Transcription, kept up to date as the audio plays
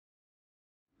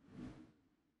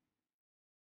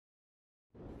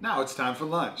Now it's time for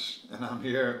lunch, and I'm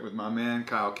here with my man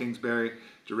Kyle Kingsbury,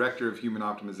 Director of Human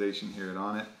Optimization here at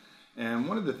On It. And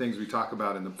one of the things we talk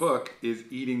about in the book is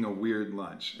eating a weird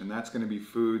lunch, and that's going to be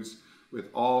foods with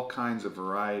all kinds of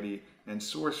variety and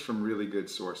sourced from really good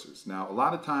sources. Now, a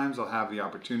lot of times I'll have the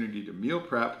opportunity to meal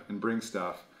prep and bring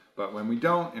stuff, but when we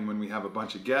don't, and when we have a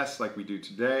bunch of guests like we do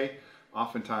today,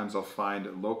 oftentimes I'll find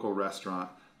a local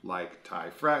restaurant like Thai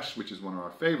Fresh, which is one of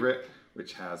our favorite,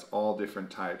 which has all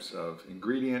different types of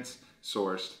ingredients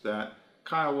sourced that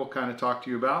Kyle will kind of talk to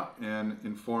you about and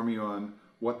inform you on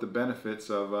what the benefits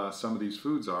of some of these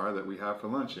foods are that we have for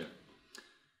lunch here.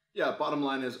 Yeah, bottom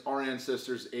line is our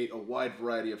ancestors ate a wide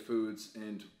variety of foods,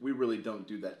 and we really don't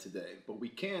do that today. But we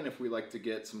can if we like to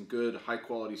get some good,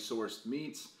 high-quality sourced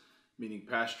meats, meaning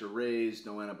pasture-raised,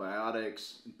 no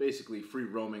antibiotics, and basically free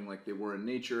roaming like they were in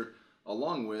nature,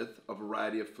 along with a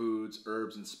variety of foods,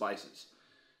 herbs, and spices.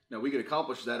 Now, we can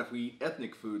accomplish that if we eat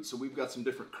ethnic foods. So we've got some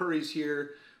different curries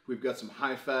here. We've got some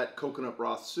high-fat coconut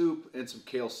broth soup and some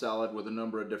kale salad with a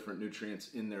number of different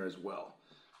nutrients in there as well.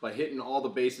 By hitting all the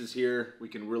bases here, we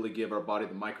can really give our body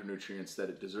the micronutrients that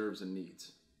it deserves and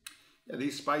needs. Yeah,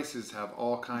 these spices have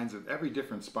all kinds of, every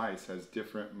different spice has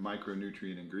different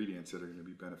micronutrient ingredients that are going to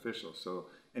be beneficial. So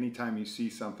anytime you see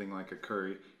something like a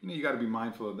curry, you got to be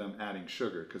mindful of them adding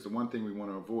sugar, because the one thing we want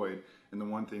to avoid, and the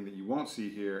one thing that you won't see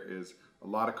here, is a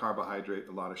lot of carbohydrate,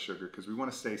 a lot of sugar, because we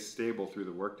want to stay stable through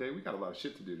the workday. We got a lot of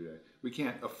shit to do today. We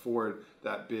can't afford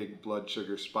that big blood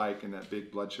sugar spike and that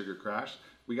big blood sugar crash.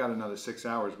 We got another 6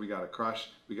 hours we got to crush.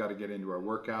 We got to get into our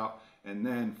workout. And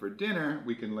then for dinner,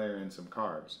 we can layer in some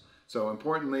carbs. So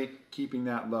importantly, keeping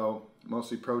that low,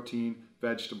 mostly protein,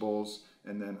 vegetables,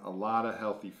 and then a lot of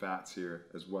healthy fats here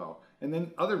as well. And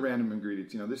then other random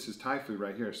ingredients. This is Thai food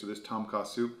right here. So this tom kha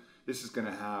soup, this is going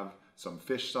to have some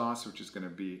fish sauce, which is going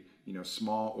to be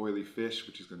small oily fish,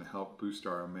 which is going to help boost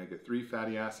our omega-3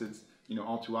 fatty acids.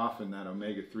 All too often that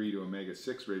omega-3 to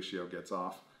omega-6 ratio gets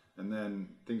off, and then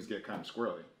things get kind of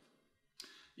squirrely.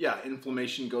 Yeah,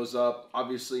 inflammation goes up.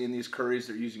 Obviously in these curries,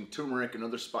 they're using turmeric and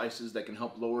other spices that can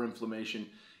help lower inflammation.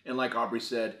 And like Aubrey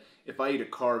said, if I eat a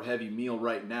carb-heavy meal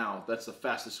right now, that's the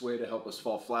fastest way to help us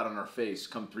fall flat on our face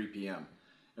come 3 p.m.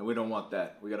 And we don't want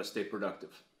that. We got to stay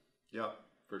productive. Yep,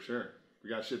 for sure. We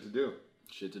got shit to do.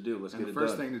 Shit to do. Let's get it done. And the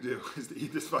first thing to do is to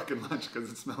eat this fucking lunch because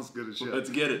it smells good as shit. Let's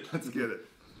get it. Let's get it.